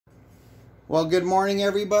Well, good morning,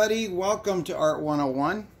 everybody. Welcome to Art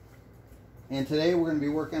 101. And today we're going to be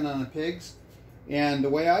working on the pigs. And the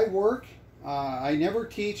way I work, I never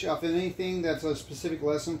teach off of anything that's a specific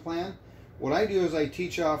lesson plan. What I do is I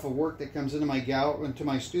teach off of work that comes into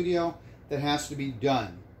my studio that has to be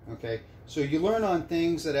done. Okay, so you learn on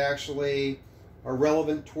things that actually are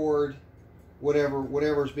relevant toward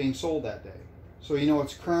whatever is being sold that day. So you know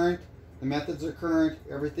it's current, the methods are current,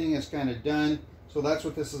 everything is kind of done. So that's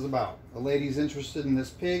what this is about. A lady's interested in this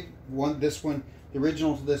pig. This one, the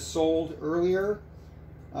original to this sold earlier.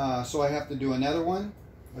 So I have to do another one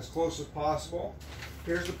as close as possible.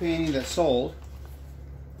 Here's the painting that sold.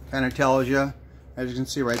 Kind of tells you, as you can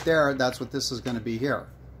see right there, that's what this is going to be here.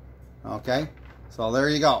 Okay, so there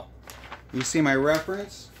you go. You see my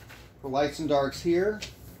reference for lights and darks here.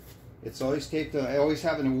 It's always taped. I always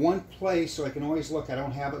have it in one place so I can always look. I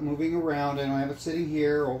don't have it moving around. I don't have it sitting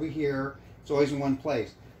here, over here. It's always in one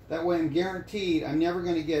place. That way I'm guaranteed I'm never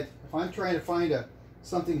going to get, if I'm trying to find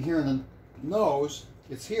something here in the nose,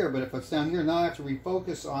 it's here, but if it's down here, now I have to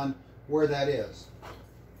refocus on where that is.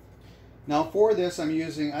 Now for this I'm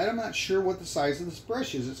not sure what the size of this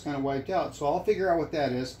brush is. It's kind of wiped out, so I'll figure out what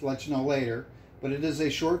that is to let you know later. But it is a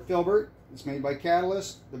short filbert. It's made by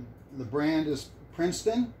Catalyst. The brand is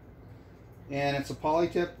Princeton, and it's a poly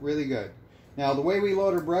tip, really good. Now the way we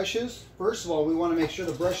load our brushes, first of all, we want to make sure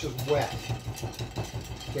the brush is wet.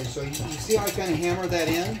 Okay, so you see how I kind of hammer that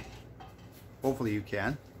in? Hopefully you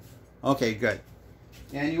can. Okay, good.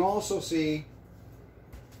 And you also see,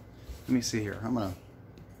 let me see here, I'm going to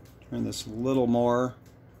turn this a little more.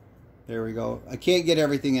 There we go. I can't get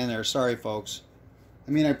everything in there, sorry folks.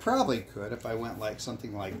 I mean, I probably could if I went like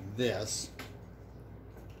something like this.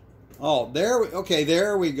 Oh, okay,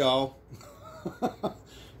 there we go.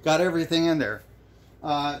 Got everything in there.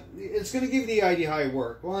 It's going to give you the idea how I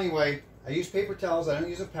work. Well, anyway, I use paper towels. I don't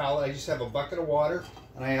use a palette. I just have a bucket of water,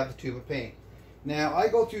 and I have the tube of paint. Now, I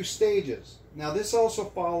go through stages. Now, this also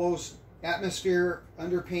follows atmosphere,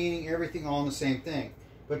 underpainting, everything all in the same thing.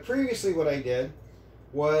 But previously what I did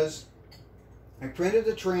was I printed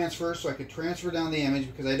the transfer so I could transfer down the image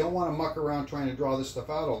because I don't want to muck around trying to draw this stuff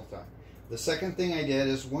out all the time. The second thing I did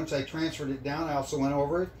is once I transferred it down, I also went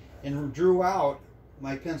over it and drew out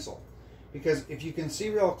my pencil, because if you can see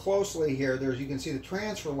real closely here, you can see the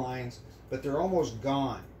transfer lines, but they're almost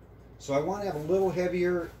gone. So I want to have a little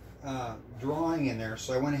heavier drawing in there.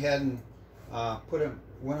 So I went ahead and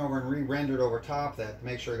went over and re-rendered over top of that to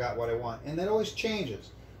make sure I got what I want. And that always changes.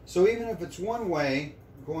 So even if it's one way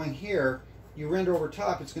going here, you render over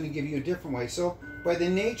top, it's going to give you a different way. So by the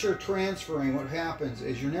nature of transferring, what happens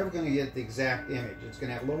is you're never going to get the exact image. It's going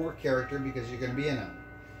to have a little more character because you're going to be in it.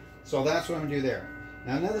 So that's what I'm going to do there.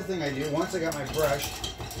 Now another thing I do, once I got my brush,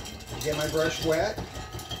 I get my brush wet,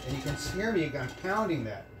 and you can hear me, I'm pounding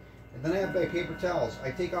that. And then I have my paper towels. I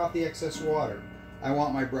take off the excess water. I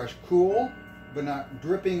want my brush cool, but not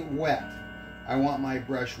dripping wet. I want my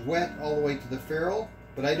brush wet all the way to the ferrule,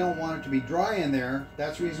 but I don't want it to be dry in there.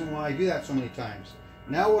 That's the reason why I do that so many times.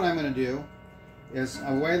 Now what I'm going to do is,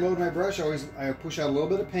 the way I load my brush, I push out a little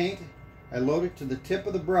bit of paint. I load it to the tip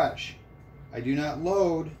of the brush. I do not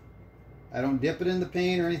load. I don't dip it in the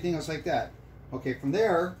paint or anything else like that. Okay, from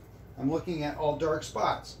there, I'm looking at all dark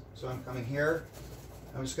spots. So I'm coming here.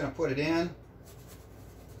 I'm just going to put it in.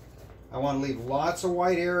 I want to leave lots of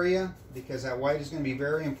white area because that white is going to be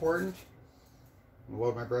very important. I'll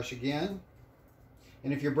load my brush again.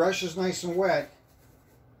 And if your brush is nice and wet,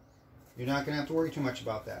 you're not going to have to worry too much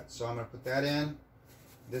about that. So I'm going to put that in.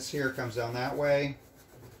 This here comes down that way.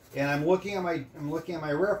 And I'm looking at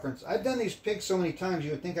my reference. I've done these pigs so many times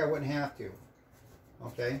you would think I wouldn't have to.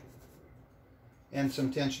 Okay? And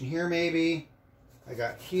some tension here maybe. I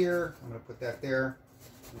got here. I'm going to put that there.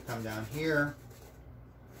 And come down here.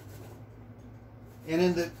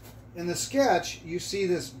 And in the sketch, you see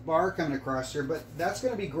this bar coming across here, but that's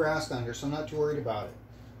going to be grassed under, so I'm not too worried about it.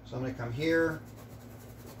 So I'm going to come here.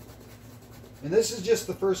 And this is just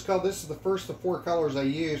the first color. This is the first of 4 colors I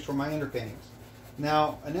used for my underpaintings.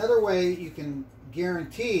 Now, another way you can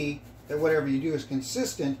guarantee that whatever you do is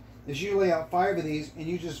consistent is you lay out 5 of these and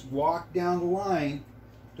you just walk down the line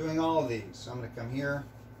doing all of these. So I'm going to come here.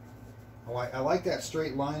 I like that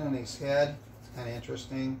straight line on his head. It's kind of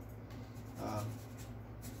interesting.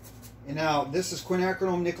 And now, this is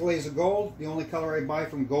quinacridone nickel laser gold, the only color I buy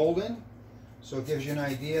from Golden. So it gives you an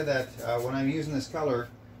idea that when I'm using this color,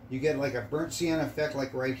 you get like a burnt sienna effect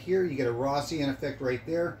like right here. You get a raw sienna effect right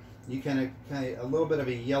there. You kind of a little bit of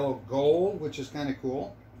a yellow gold, which is kind of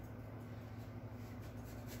cool.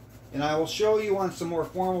 And I will show you on some more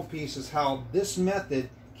formal pieces how this method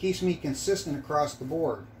keeps me consistent across the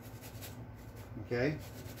board. Okay?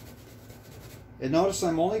 And notice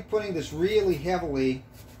I'm only putting this really heavily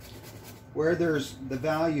where there's the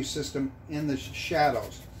value system in the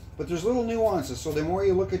shadows. But there's little nuances, so the more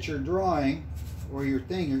you look at your drawing or your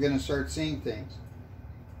thing, you're going to start seeing things.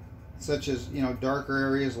 Such as, you know, darker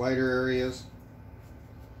areas, lighter areas.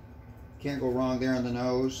 Can't go wrong there on the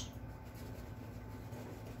nose.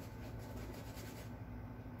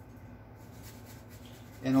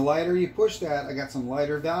 And the lighter you push that, I got some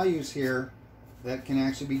lighter values here that can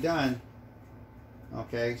actually be done.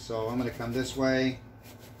 Okay, so I'm going to come this way,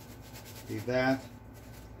 do that.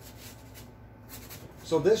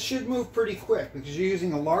 So this should move pretty quick because you're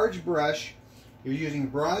using a large brush, you're using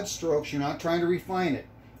broad strokes, you're not trying to refine it.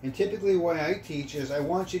 And typically the way I teach is I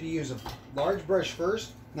want you to use a large brush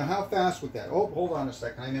first. Now how fast with that? Oh, hold on a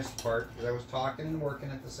second, I missed a part because I was talking and working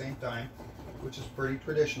at the same time, which is pretty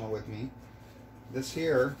traditional with me. This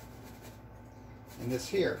here and this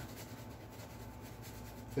here.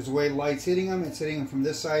 Because the way light's hitting them, it's hitting them from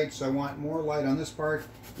this side, so I want more light on this part.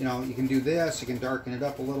 You know, you can do this, you can darken it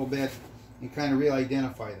up a little bit, and kind of really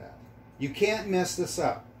identify that. You can't mess this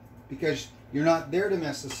up because you're not there to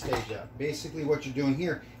mess this stage up. Basically what you're doing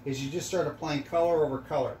here is you just start applying color over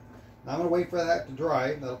color. Now I'm going to wait for that to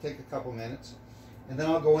dry. That'll take a couple minutes. And then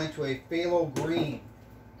I'll go into a phthalo green.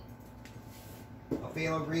 A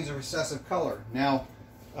phthalo green is a recessive color. Now,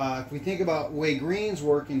 if we think about the way greens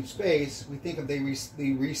work in space, we think of the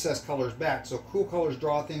recessed colors back. So cool colors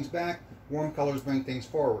draw things back, warm colors bring things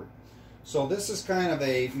forward. So this is kind of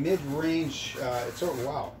a mid-range, it's sort of,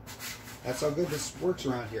 wow, that's how good this works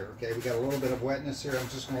around here. Okay, we got a little bit of wetness here. I'm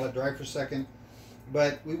just going to let it dry for a second.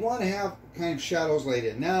 But we want to have kind of shadows laid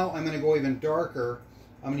in. Now I'm going to go even darker.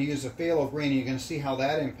 I'm going to use a phthalo green, and you're going to see how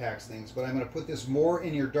that impacts things. But I'm going to put this more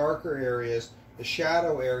in your darker areas, the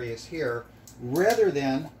shadow areas here, rather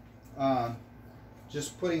than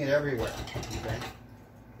just putting it everywhere. Okay?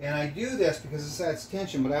 And I do this because this adds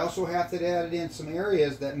tension, but I also have to add it in some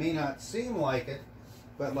areas that may not seem like it,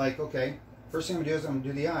 but like, okay, first thing I'm going to do is I'm going to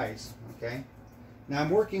do the eyes. Okay? Now I'm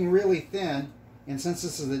working really thin, and since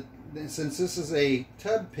this is a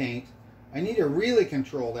tub paint, I need to really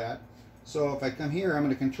control that. So if I come here, I'm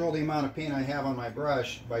going to control the amount of paint I have on my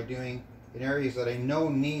brush by doing in areas that I know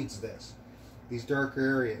needs this. These darker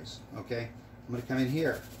areas. Okay? I'm going to come in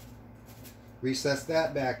here. Recess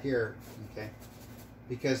that back here. Okay?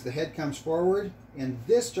 Because the head comes forward and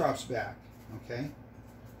this drops back. Okay?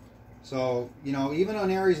 So, you know, even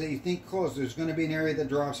on areas that you think close, there's going to be an area that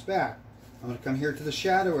drops back. I'm going to come here to the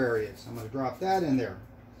shadow areas. I'm going to drop that in there.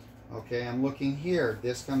 Okay, I'm looking here.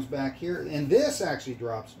 This comes back here, and this actually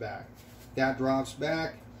drops back. That drops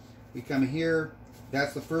back. We come here.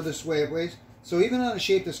 That's the furthest way away. So even on a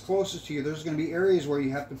shape that's closest to you, there's going to be areas where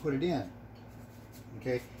you have to put it in.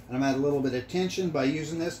 Okay, and I'm at a little bit of tension by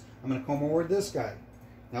using this. I'm going to come over to this guy.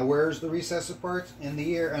 Now, where's the recessive parts? In the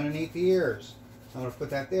ear, underneath the ears. I'm going to put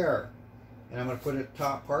that there. And I'm going to put it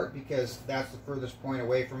top part because that's the furthest point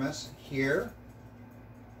away from us. Here.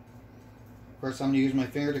 Of course, I'm going to use my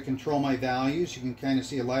finger to control my values. You can kind of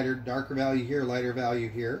see a lighter, darker value here, lighter value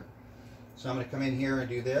here. So I'm going to come in here and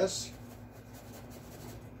do this.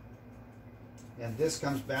 And this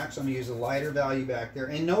comes back, so I'm going to use a lighter value back there.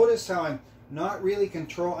 And notice how I'm not really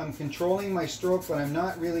I'm controlling my stroke, but I'm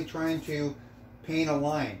not really trying to paint a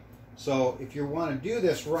line. So if you want to do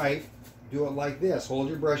this right, do it like this. Hold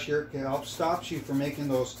your brush here. It helps stops you from making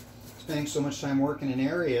those, spending so much time working in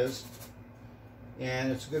areas.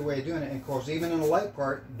 And it's a good way of doing it. And of course, even in the light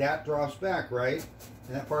part, that drops back, right?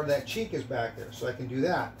 And that part of that cheek is back there, so I can do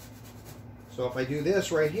that. So if I do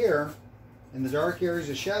this right here, in the dark areas,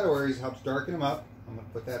 the shadow areas, it helps darken them up. I'm going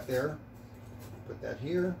to put that there. Put that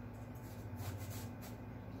here.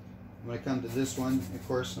 I'm going to come to this one, of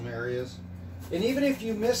course, some areas. And even if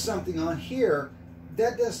you miss something on here,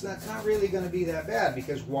 that's not really going to be that bad.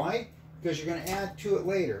 Because why? Because you're going to add to it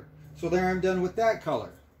later. So there, I'm done with that color.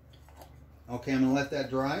 Okay, I'm going to let that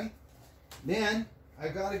dry. Then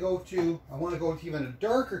I've got to go to, I want to go to even a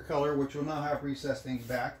darker color, which will now have recessed things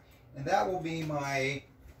back. And that will be my,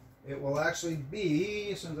 it will actually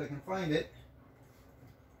be, as soon as I can find it,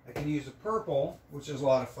 I can use a purple, which is a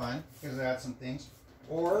lot of fun, because I add some things.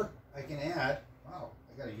 Or I can add, wow,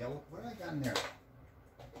 I got a yellow, what have I got in there?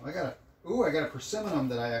 I got a persimmon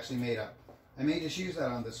that I actually made up. I may just use that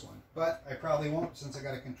on this one, but I probably won't since I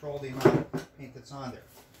got to control the amount of paint that's on there.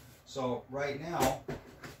 So right now,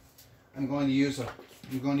 I'm going to use a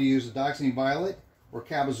Doxine Violet or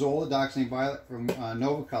Cabazola Doxine Violet from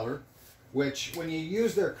Nova Color, which when you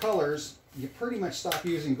use their colors, you pretty much stop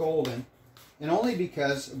using golden, and only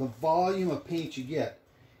because of the volume of paint you get.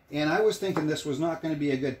 And I was thinking this was not going to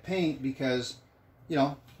be a good paint because, you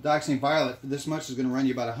know, Dioxazine Violet for this much is going to run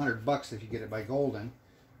you about $100 if you get it by Golden.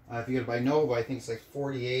 If you get it by Nova, I think it's like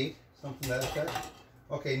 48, something to that effect.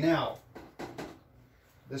 Okay, now,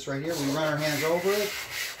 this right here, we run our hands over it.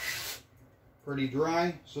 Pretty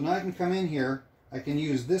dry. So now I can come in here. I can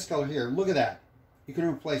use this color here. Look at that. You can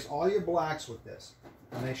replace all your blacks with this.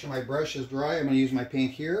 I'll make sure my brush is dry. I'm going to use my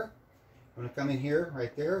paint here. I'm going to come in here,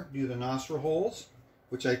 right there, do the nostril holes,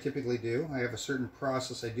 which I typically do. I have a certain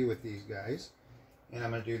process I do with these guys. And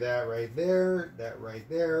I'm going to do that right there, that right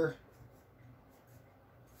there.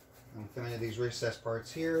 I'm coming into these recessed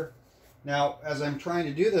parts here. Now, as I'm trying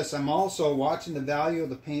to do this, I'm also watching the value of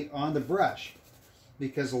the paint on the brush.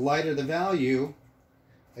 Because the lighter the value,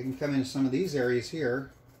 I can come into some of these areas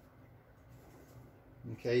here.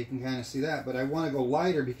 Okay, you can kind of see that. But I want to go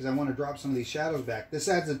lighter because I want to drop some of these shadows back. This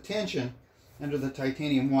adds a tension under the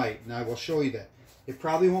titanium white, and I will show you that. It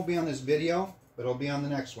probably won't be on this video, but it'll be on the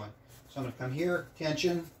next one. So I'm going to come here,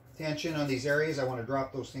 tension on these areas. I want to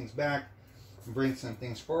drop those things back and bring some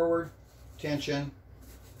things forward. Tension.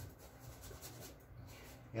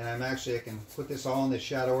 And I can put this all in the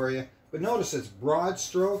shadow area. But notice it's broad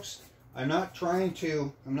strokes. I'm not trying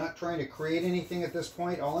to create anything at this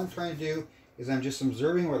point. All I'm trying to do is I'm just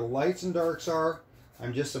observing where the lights and darks are.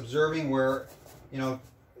 I'm just observing where, you know,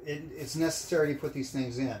 it's necessary to put these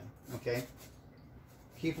things in. Okay?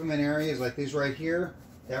 Keep them in areas like these right here.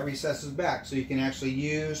 That recesses back, so you can actually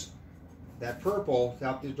use that purple to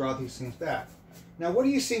help you draw these things back. Now, what are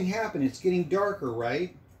you seeing happen? It's getting darker,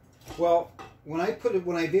 right? Well, when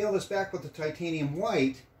I veil this back with the titanium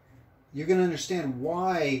white, you're going to understand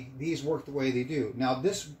why these work the way they do. Now,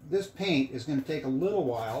 this paint is going to take a little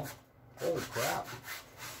while. Holy crap!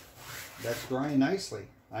 That's drying nicely.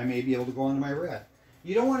 I may be able to go into my red.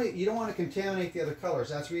 You don't want to contaminate the other colors.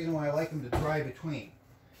 That's the reason why I like them to dry between.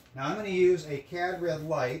 Now I'm going to use a Cad Red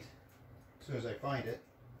Light as soon as I find it.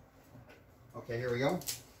 Okay, here we go.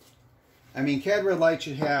 I mean, Cad Red Light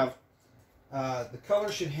should have, the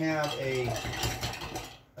color should have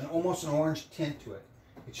almost an orange tint to it.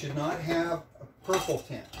 It should not have a purple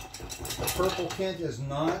tint. The purple tint is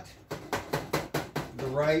not the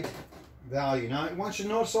right value. Now I want you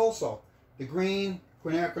to notice also, the green,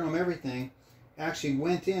 quinacridone, everything actually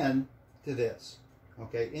went in to this,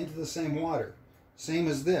 okay, into the same water. Same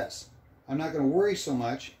as this. I'm not going to worry so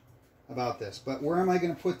much about this. But where am I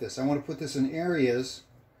going to put this? I want to put this in areas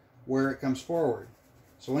where it comes forward.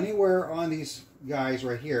 So anywhere on these guys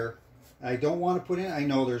right here, I don't want to put in. I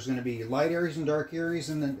know there's going to be light areas and dark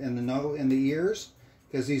areas in the ears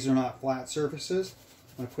because these are not flat surfaces.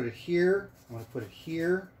 I'm going to put it here. I want to put it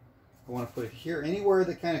here. I want to put it here. Anywhere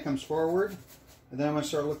that kind of comes forward. And then I'm going to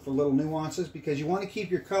start looking for little nuances because you want to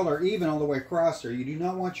keep your color even all the way across there. You do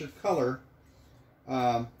not want your color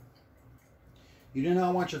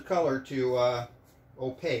to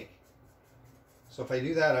opaque. So if I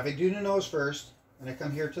do that, if I do the nose first, and I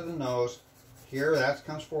come here to the nose, here that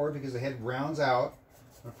comes forward because the head rounds out.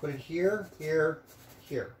 I'm going to put it here, here,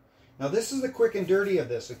 here. Now this is the quick and dirty of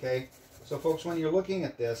this, okay? So folks, when you're looking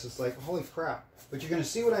at this, it's like, holy crap. But you're going to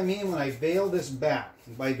see what I mean when I veil this back.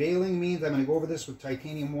 And by veiling means I'm going to go over this with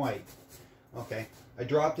titanium white. Okay, I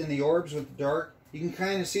dropped in the orbs with the dark. You can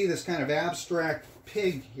kind of see this kind of abstract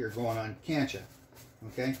pig here going on, can't you?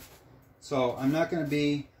 Okay, so I'm not going to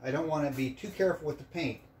be, I don't want to be too careful with the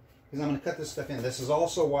paint because I'm going to cut this stuff in. This is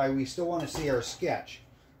also why we still want to see our sketch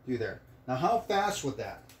through there. Now how fast was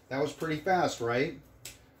that? That was pretty fast, right?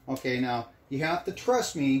 Okay, now you have to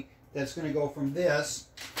trust me that it's going to go from this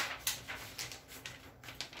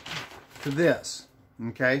to this,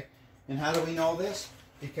 okay? And how do we know this?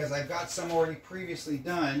 Because I've got some already previously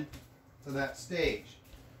done to that stage,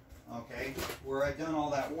 okay, where I've done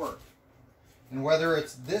all that work. And whether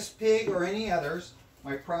it's this pig or any others,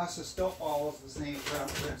 my process still follows the same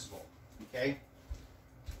principle, okay?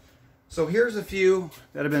 So here's a few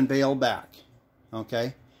that have been veiled back,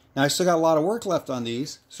 okay? Now I still got a lot of work left on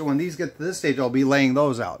these, so when these get to this stage, I'll be laying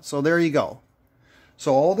those out. So there you go.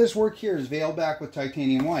 So all this work here is veiled back with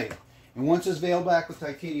titanium white. And once it's veiled back with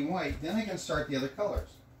titanium white, then I can start the other colors.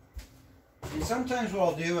 And sometimes what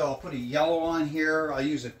I'll do, I'll put a yellow on here, I'll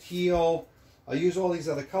use a teal, I'll use all these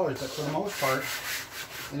other colors, but for the most part,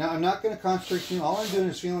 and I'm not going to concentrate, all I'm doing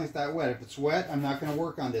is feeling like that wet. If it's wet, I'm not going to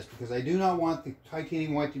work on this because I do not want the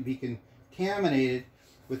titanium white to be contaminated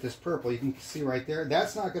with this purple. You can see right there,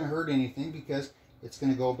 that's not going to hurt anything because it's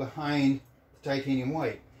going to go behind the titanium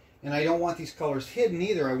white. And I don't want these colors hidden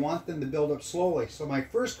either. I want them to build up slowly. So my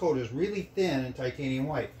first coat is really thin in titanium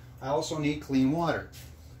white. I also need clean water.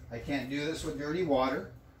 I can't do this with dirty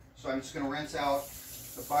water. So I'm just going to rinse out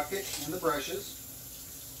the bucket and the brushes.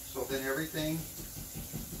 So then everything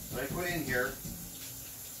that I put in here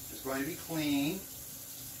It's going to be clean.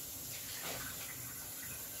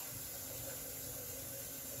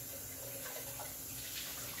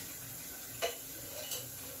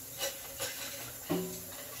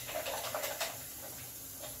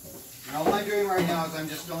 And all I'm doing right now is I'm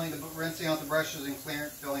just rinsing out the brushes and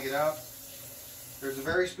filling it out. There's a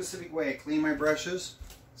very specific way I clean my brushes.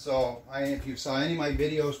 So if you saw any of my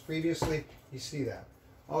videos previously, you see that.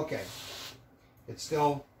 Okay. It's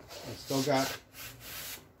still got,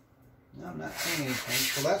 no, I'm not seeing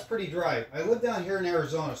anything. So that's pretty dry. I live down here in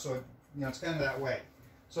Arizona, so it's kind of that way.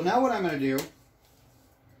 So now what I'm going to do,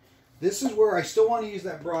 this is where I still want to use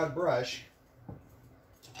that broad brush.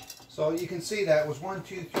 So you can see that was 1,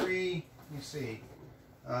 2, 3, let me see,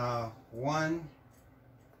 1,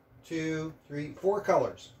 2, 3, 4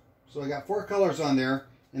 colors. So I got 4 colors on there,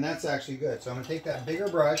 and that's actually good. So I'm going to take that bigger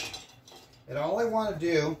brush, and all I want to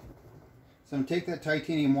do is I'm going to take that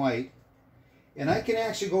titanium white, and I can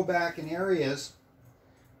actually go back in areas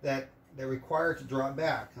that require to draw it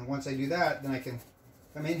back. And once I do that, then I can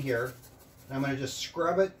come in here, and I'm going to just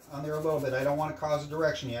scrub it on there a little bit. I don't want to cause a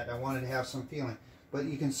direction yet. I want it to have some feeling. But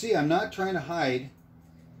you can see I'm not trying to hide.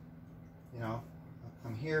 I'll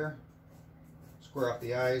come here, square up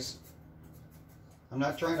the eyes. I'm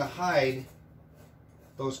not trying to hide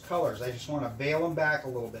those colors. I just want to veil them back a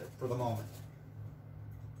little bit for the moment.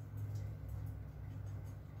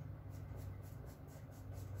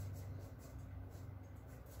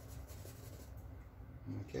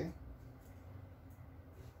 Okay.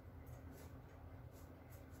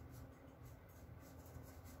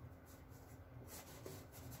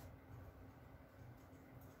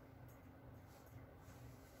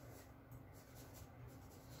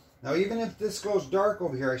 Now even if this goes dark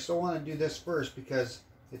over here, I still want to do this first because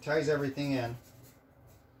it ties everything in.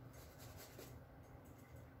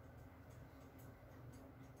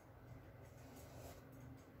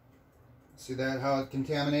 See that, how it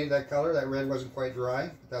contaminated that color? That red wasn't quite dry,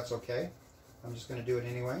 but that's okay. I'm just going to do it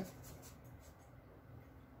anyway.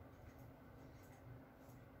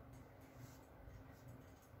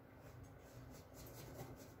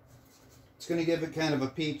 It's going to give it kind of a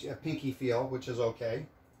pinky feel, which is okay.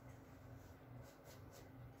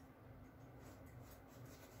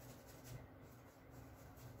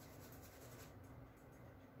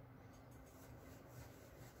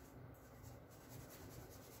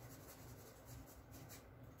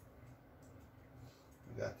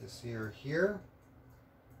 We got this here.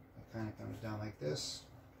 It kind of comes down like this.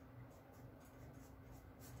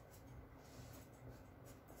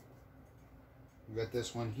 We got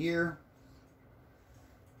this one here.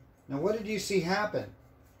 Now what did you see happen?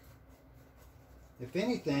 If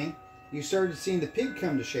anything, you started seeing the pig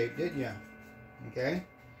come to shape, didn't you? Okay,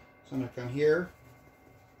 so I'm going to come here.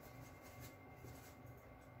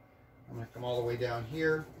 I'm going to come all the way down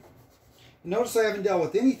here. Notice I haven't dealt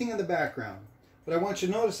with anything in the background, but I want you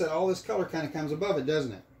to notice that all this color kind of comes above it,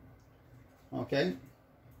 doesn't it? Okay.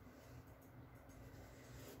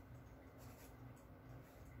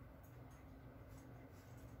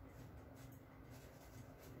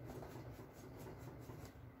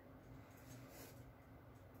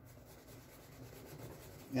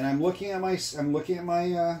 And I'm looking at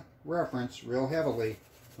my reference real heavily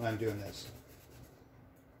when I'm doing this.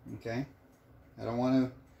 Okay, I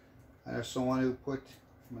just don't want to put.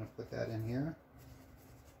 I'm going to put that in here.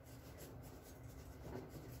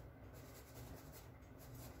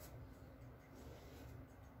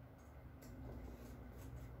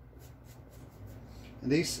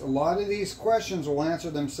 And a lot of these questions will answer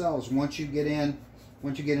themselves once you get into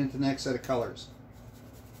the next set of colors.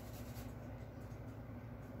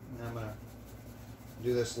 I'm going to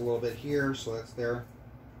do this a little bit here, so that's there.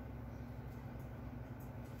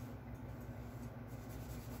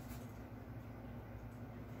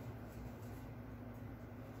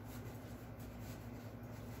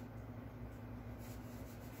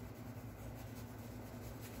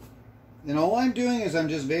 And all I'm doing is I'm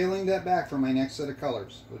just veiling that back for my next set of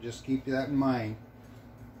colors. So just keep that in mind.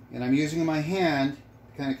 And I'm using my hand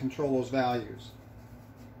to kind of control those values.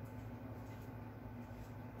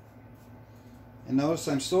 And notice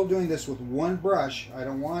I'm still doing this with one brush. I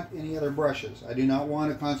don't want any other brushes. I do not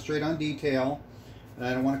want to concentrate on detail, and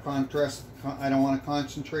I don't want to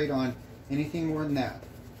concentrate on anything more than that.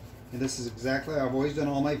 And this is exactly how I've always done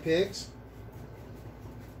all my pigs.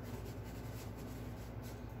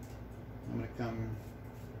 I'm going to come.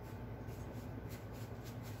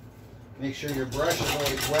 Make sure your brush is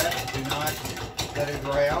always wet. Do not let it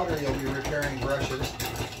dry out, or you'll be repairing brushes.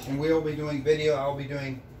 And we'll be doing video. I'll be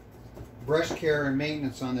doing brush care and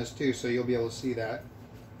maintenance on this too, so you'll be able to see that.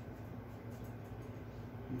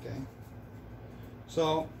 Okay.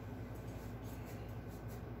 So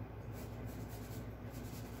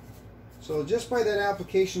So just by that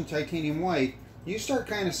application of titanium white, you start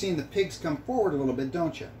kind of seeing the pigs come forward a little bit,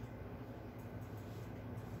 don't you?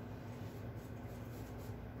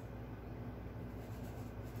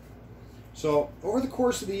 So over the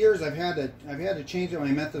course of the years, I've had to change my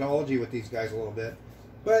methodology with these guys a little bit,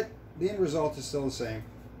 but the end result is still the same.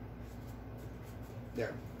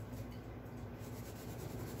 There.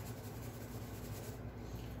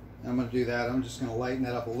 I'm going to do that. I'm just going to lighten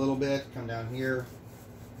that up a little bit. Come down here,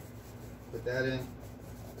 put that in.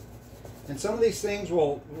 And some of these things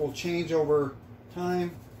will change over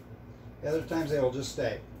time. Other times they will just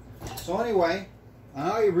stay. So anyway,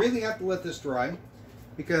 I really have to let this dry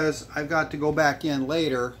because I've got to go back in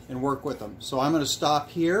later and work with them. So I'm going to stop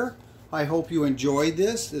here. I hope you enjoyed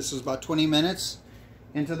this. This is about 20 minutes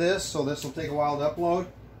into this, so this will take a while to upload.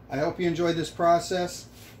 I hope you enjoyed this process.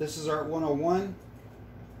 This is Art 101,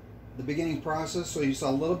 the beginning process. So you saw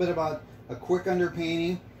a little bit about a quick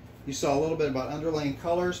underpainting. You saw a little bit about underlaying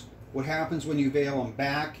colors, what happens when you veil them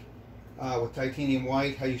back with titanium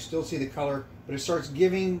white, how you still see the color, but it starts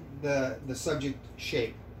giving the subject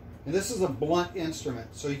shape. And this is a blunt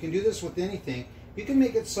instrument, so you can do this with anything. You can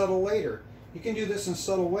make it subtle later. You can do this in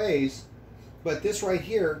subtle ways, but this right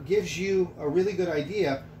here gives you a really good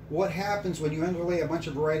idea what happens when you underlay a bunch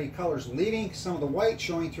of variety of colors, leaving some of the white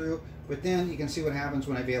showing through, but then you can see what happens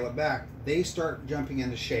when I veil it back. They start jumping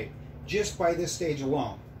into shape just by this stage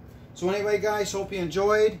alone. So anyway, guys, hope you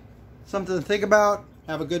enjoyed. Something to think about.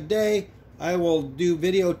 Have a good day. I will do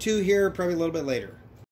video 2 here probably a little bit later.